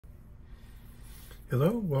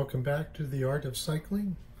Hello, welcome back to The Art of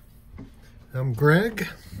Cycling. I'm Greg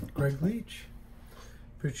Leach.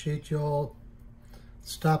 Appreciate you all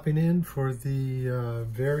stopping in for the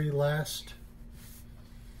very last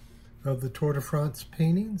of the Tour de France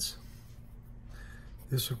paintings.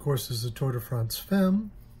 This, of course, is the Tour de France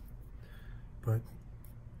Femmes, but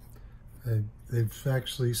they've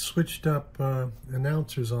actually switched up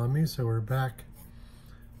announcers on me, so we're back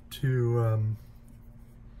to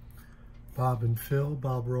Bob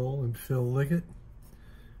Roll and Phil Liggett,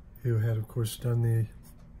 who had, of course, done the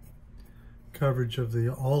coverage of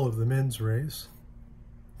all of the men's race.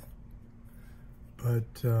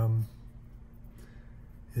 But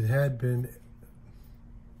it had been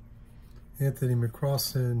Anthony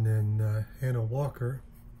McCrossan and Hannah Walker.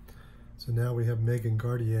 So now we have Megan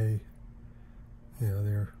Gardier. You know,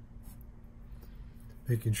 they're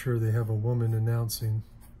making sure they have a woman announcing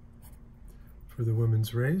for the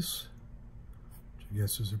women's race, which I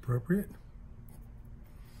guess is appropriate.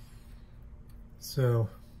 So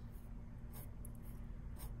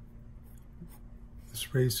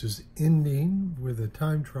this race is ending with a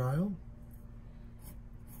time trial,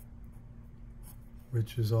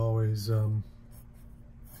 which is always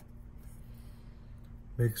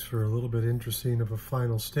makes for a little bit interesting of a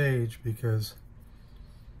final stage, because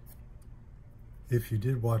if you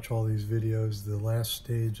did watch all these videos, the last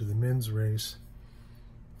stage of the men's race,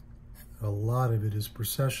 a lot of it is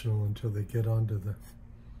processional until they get onto the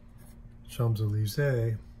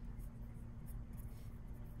Champs-Élysées.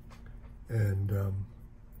 And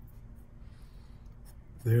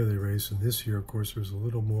there they race. And this year, of course, there's a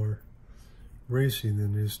little more racing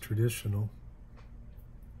than is traditional.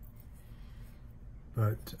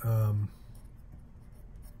 But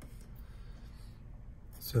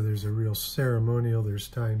so there's a real ceremonial, there's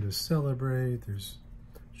time to celebrate, there's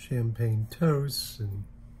champagne toasts and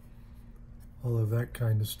all of that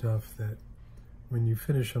kind of stuff that when you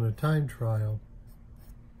finish on a time trial,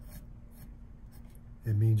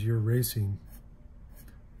 it means you're racing.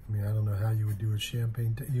 I mean, I don't know how you would do a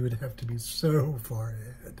champagne. You would have to be so far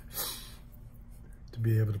ahead to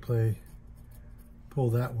be able to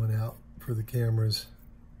pull that one out for the cameras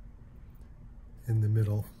in the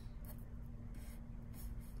middle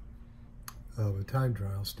of a time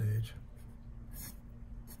trial stage.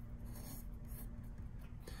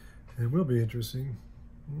 It will be interesting.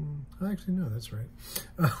 Actually, no, that's right.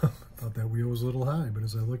 I thought that wheel was a little high, but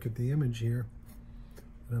as I look at the image here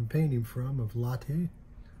that I'm painting from of Lotte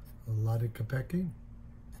Kopecky,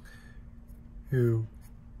 who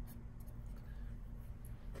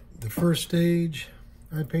the first stage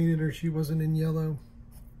I painted her, she wasn't in yellow.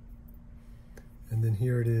 And then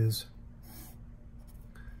here it is,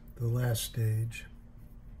 the last stage,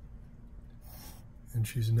 and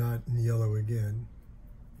she's not in yellow again.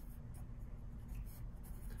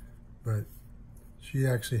 But she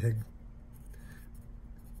actually had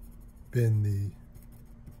been the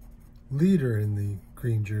leader in the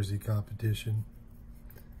green jersey competition.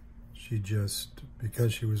 She just,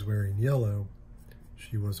 because she was wearing yellow,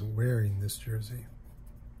 she wasn't wearing this jersey.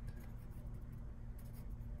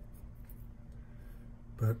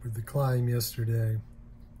 But with the climb yesterday,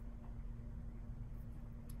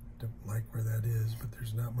 I don't like where that is, but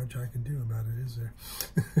there's not much I can do about it, is there?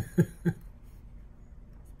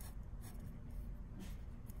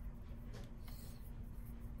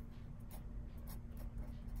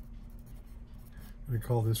 We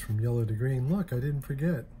call this from yellow to green. Look, I didn't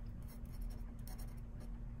forget.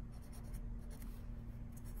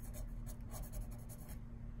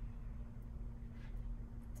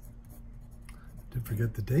 Did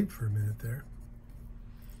forget the date for a minute there.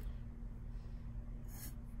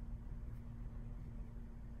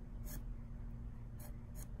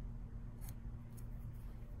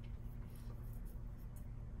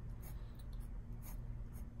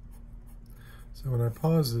 So when I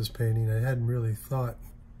paused this painting, I hadn't really thought,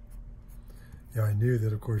 I knew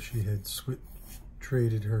that, of course, she had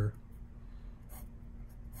traded her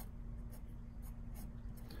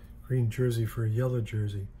green jersey for a yellow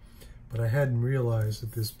jersey, but I hadn't realized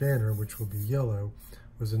that this banner, which will be yellow,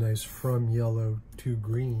 was a nice from yellow to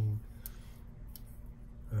green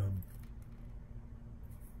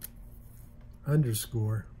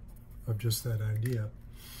underscore of just that idea.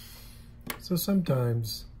 So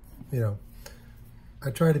sometimes, I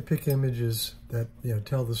try to pick images that,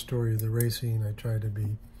 tell the story of the racing. I try to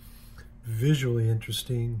be visually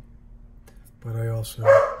interesting, but I also,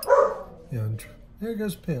 there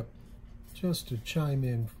goes Pip, just to chime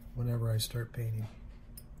in whenever I start painting.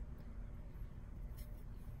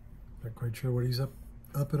 Not quite sure what he's up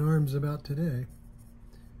in arms about today.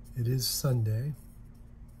 It is Sunday.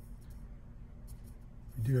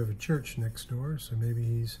 do have a church next door, so maybe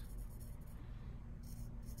he's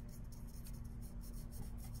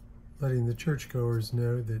letting the churchgoers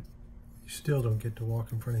know that you still don't get to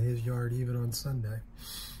walk in front of his yard even on Sunday.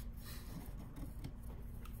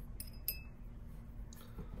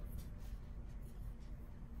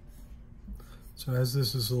 So as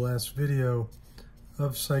this is the last video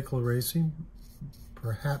of cycle racing,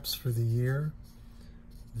 perhaps for the year,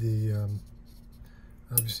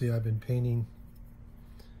 obviously I've been painting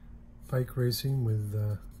bike racing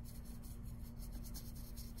with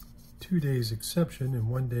 2 days exception, and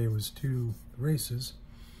 1 day was 2 races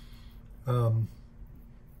for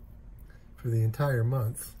the entire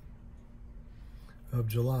month of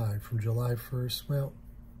July, from July 1st. Well,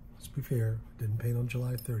 let's be fair, didn't paint on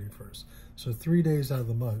July 31st. So 3 days out of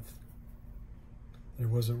the month, there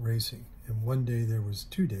wasn't racing. And 1 day there was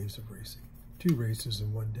 2 days of racing. 2 races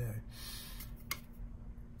in 1 day.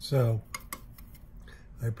 So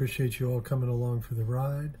I appreciate you all coming along for the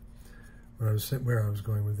ride. Where I was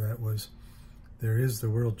going with that was, there is the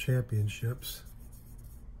World Championships,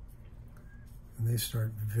 and they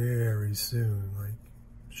start very soon, like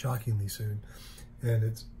shockingly soon. And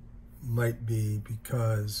it might be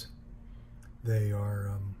because they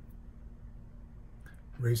are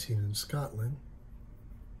racing in Scotland.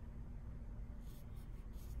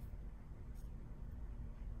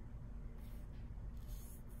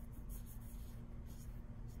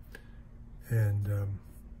 And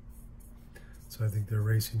so I think they're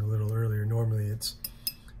racing a little earlier. Normally it's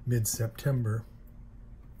mid-September,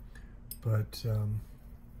 but so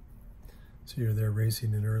they're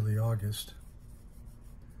racing in early August.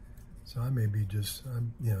 So I may be just,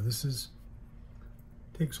 you know, this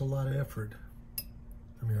takes a lot of effort.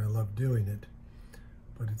 I mean, I love doing it,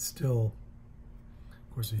 but it's still,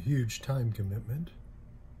 of course, a huge time commitment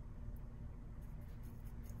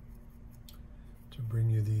to bring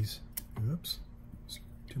you these. Oops,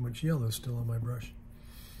 too much yellow still on my brush.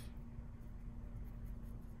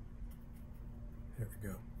 There we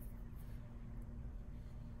go.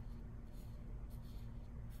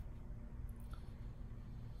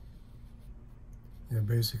 Yeah,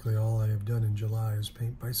 basically all I have done in July is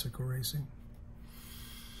paint bicycle racing.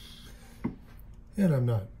 And I'm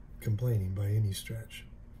not complaining by any stretch.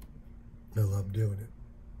 I love doing it.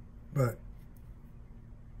 But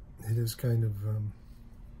it is kind of,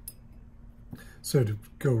 so to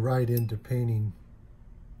go right into painting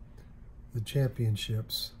the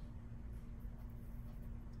championships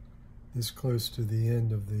this close to the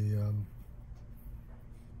end of the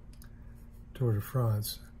Tour de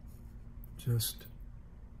France just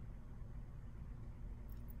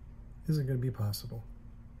isn't going to be possible.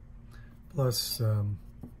 Plus,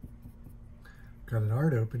 got an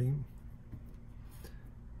art opening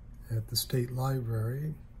at the State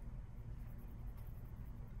Library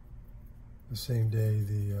the same day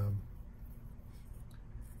the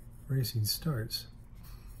racing starts,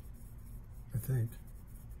 I think.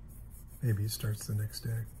 Maybe it starts the next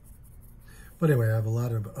day. But anyway, I have a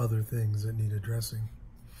lot of other things that need addressing.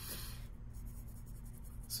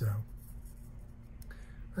 So,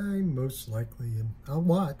 I most likely, I'll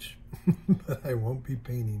watch, but I won't be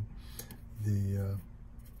painting the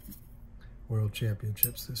World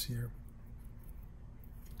Championships this year.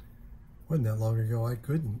 Wasn't that long ago I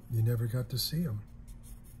couldn't. You never got to see them.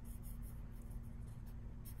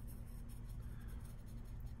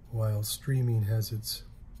 While streaming has its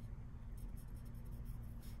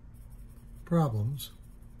problems,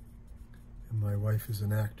 and my wife is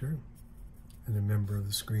an actor and a member of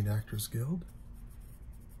the Screen Actors Guild,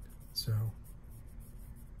 so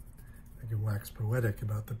I can wax poetic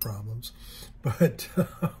about the problems, but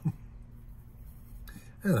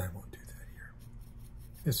and I won't do that here.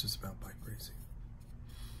 This is about bike racing.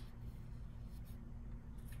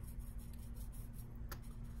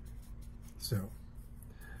 So,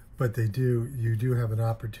 but you do have an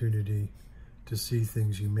opportunity to see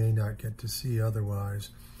things you may not get to see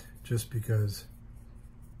otherwise, just because,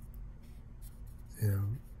 you know,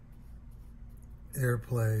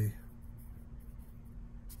 airplay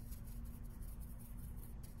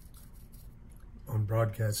on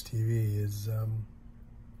broadcast TV is, I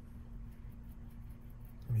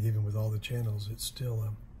mean, even with all the channels, it's still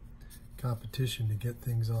a competition to get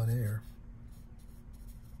things on air.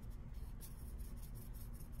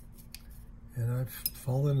 And I've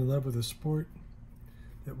fallen in love with a sport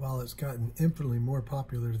that, while it's gotten infinitely more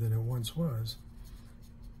popular than it once was,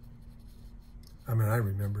 I mean, I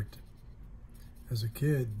remember it as a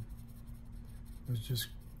kid, it was just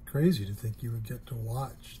crazy to think you would get to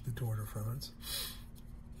watch the Tour de France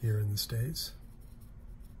here in the States.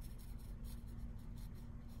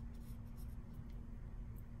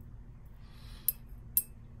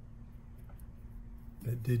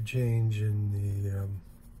 it did change in the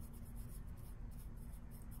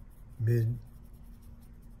mid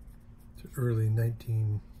to early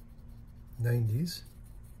 1990s.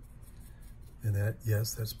 And that,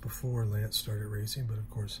 yes, that's before Lance started racing, but of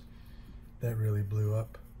course that really blew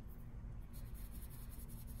up.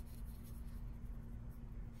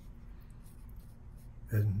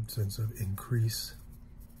 In sense of increase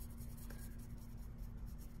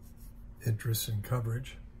interest and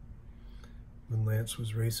coverage when Lance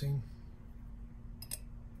was racing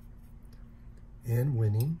and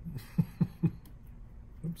winning.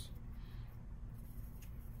 Oops.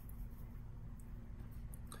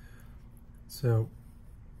 So,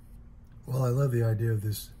 while I love the idea of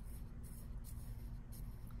this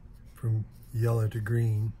from yellow to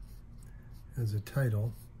green as a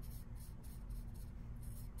title,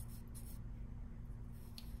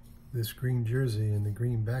 this green jersey and the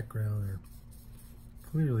green background are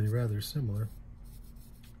clearly rather similar.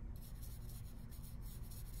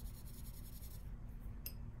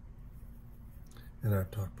 And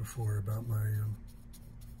I've talked before about my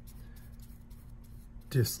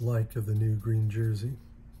dislike of the new green jersey.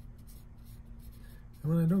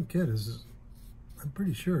 And what I don't get is, I'm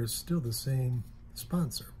pretty sure it's still the same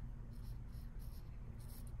sponsor.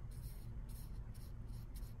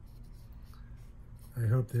 I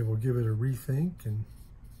hope they will give it a rethink and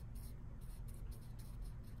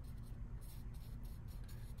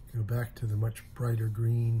go back to the much brighter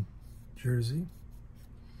green jersey,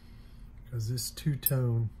 because this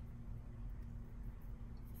two-tone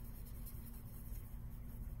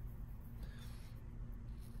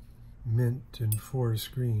mint and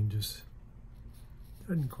forest green just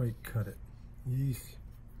doesn't quite cut it. Yeesh.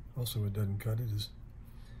 Also, what doesn't cut it is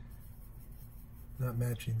not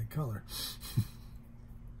matching the color.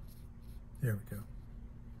 There we go.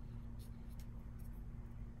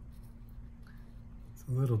 It's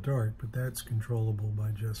a little dark, but that's controllable by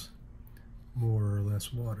just more or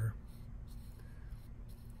less water.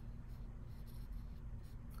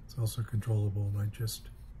 It's also controllable by just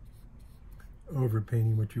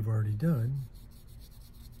overpainting what you've already done,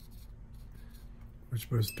 which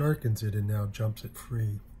both darkens it and now jumps it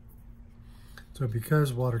free. So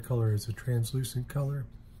because watercolor is a translucent color,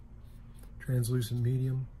 translucent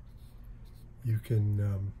medium, you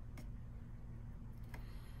can,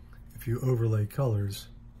 if you overlay colors,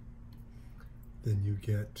 then you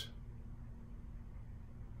get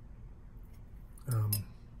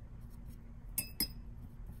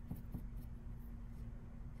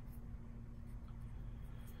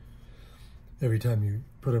every time you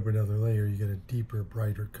put up another layer, you get a deeper,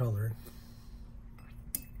 brighter color.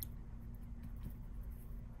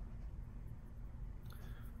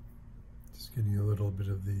 Just getting a little bit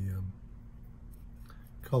of the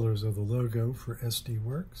colors of the logo for SD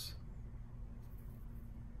Works.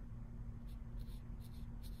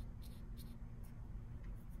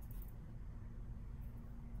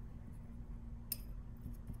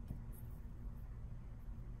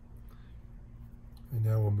 And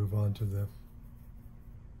now we'll move on to the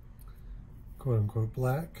quote-unquote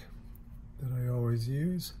black that I always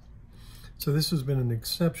use. So this has been an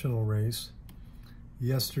exceptional race.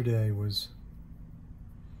 Yesterday was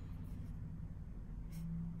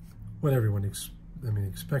what everyone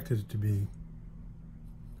expected it to be: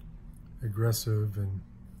 aggressive and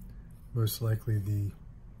most likely the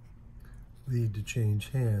lead to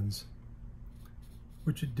change hands,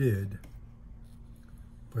 which it did.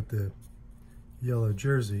 But the yellow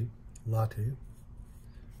jersey, latte,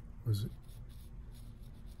 was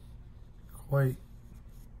quite,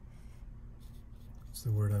 what's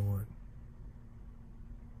the word I want?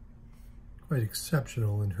 Quite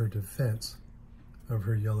exceptional in her defense of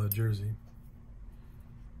her yellow jersey.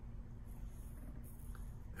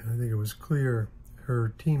 And I think it was clear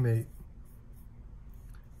her teammate,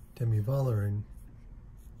 Demi Vollering,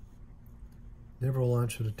 never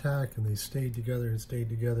launched an attack, and they stayed together and stayed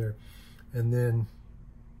together. And then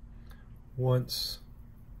once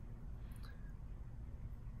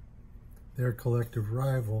their collective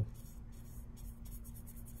rival,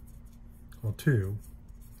 well, two,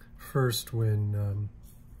 first when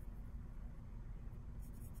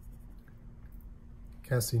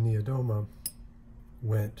Cassie Niodoma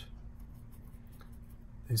went,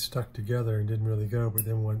 they stuck together and didn't really go, but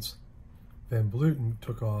then once Van Vleuten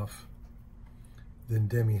took off, then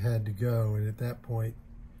Demi had to go, and at that point,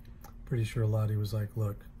 pretty sure Lottie was like,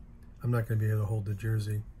 look, I'm not going to be able to hold the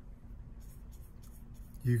jersey.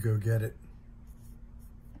 You go get it.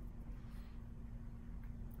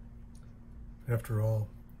 After all,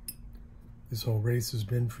 this whole race has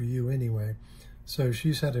been for you anyway. So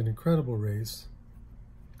she's had an incredible race,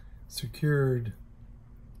 secured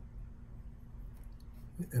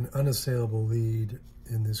an unassailable lead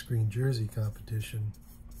in this green jersey competition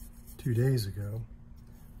 2 days ago.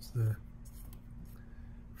 It's the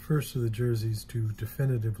first of the jerseys to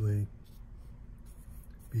definitively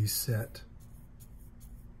be set.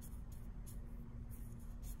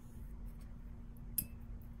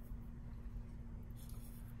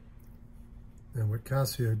 And what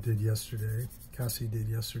Cassie did yesterday,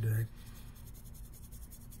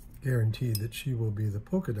 guaranteed that she will be the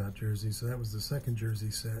polka dot jersey, so that was the second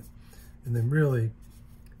jersey set. And then really,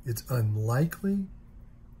 it's unlikely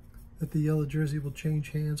that the yellow jersey will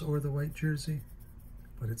change hands or the white jersey,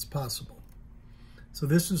 but it's possible. So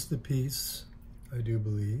this is the piece, I do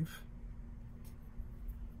believe.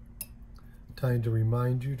 Time to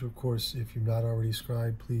remind you to, of course, if you've not already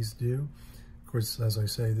subscribed, please do. Of course, as I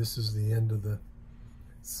say, this is the end of the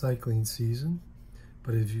cycling season,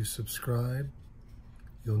 but if you subscribe,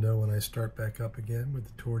 you'll know when I start back up again with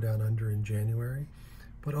the Tour Down Under in January.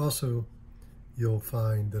 But also, you'll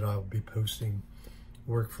find that I'll be posting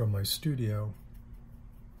work from my studio,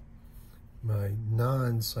 my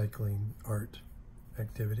non-cycling art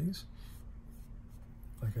activities.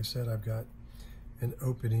 Like I said, I've got an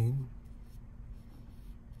opening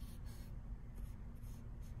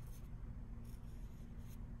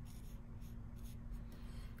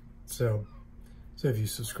So if you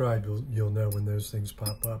subscribe, you'll know when those things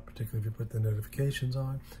pop up, particularly if you put the notifications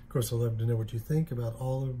on. Of course, I'd love to know what you think about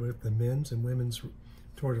all of both the men's and women's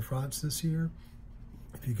Tour de France this year.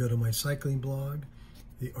 If you go to my cycling blog,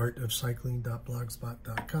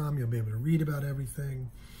 theartofcycling.blogspot.com, you'll be able to read about everything.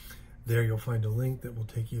 There you'll find a link that will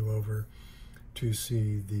take you over to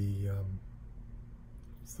see the,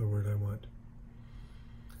 what's the word I want?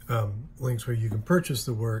 Links where you can purchase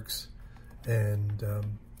the works, and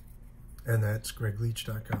that's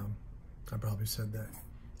gregleach.com. I probably said that.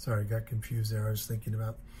 Sorry, I got confused there. I was thinking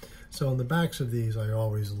about. So on the backs of these, I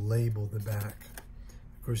always label the back.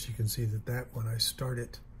 Of course, you can see that one I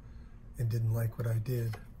started and didn't like what I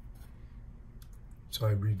did. So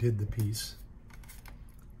I redid the piece.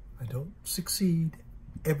 I don't succeed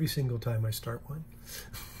every single time I start one.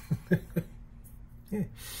 Yeah.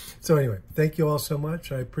 So anyway, thank you all so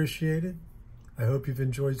much. I appreciate it. I hope you've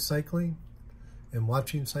enjoyed cycling and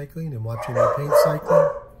watching me paint cycling.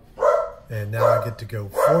 And now I get to go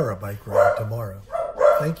for a bike ride tomorrow.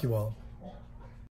 Thank you all.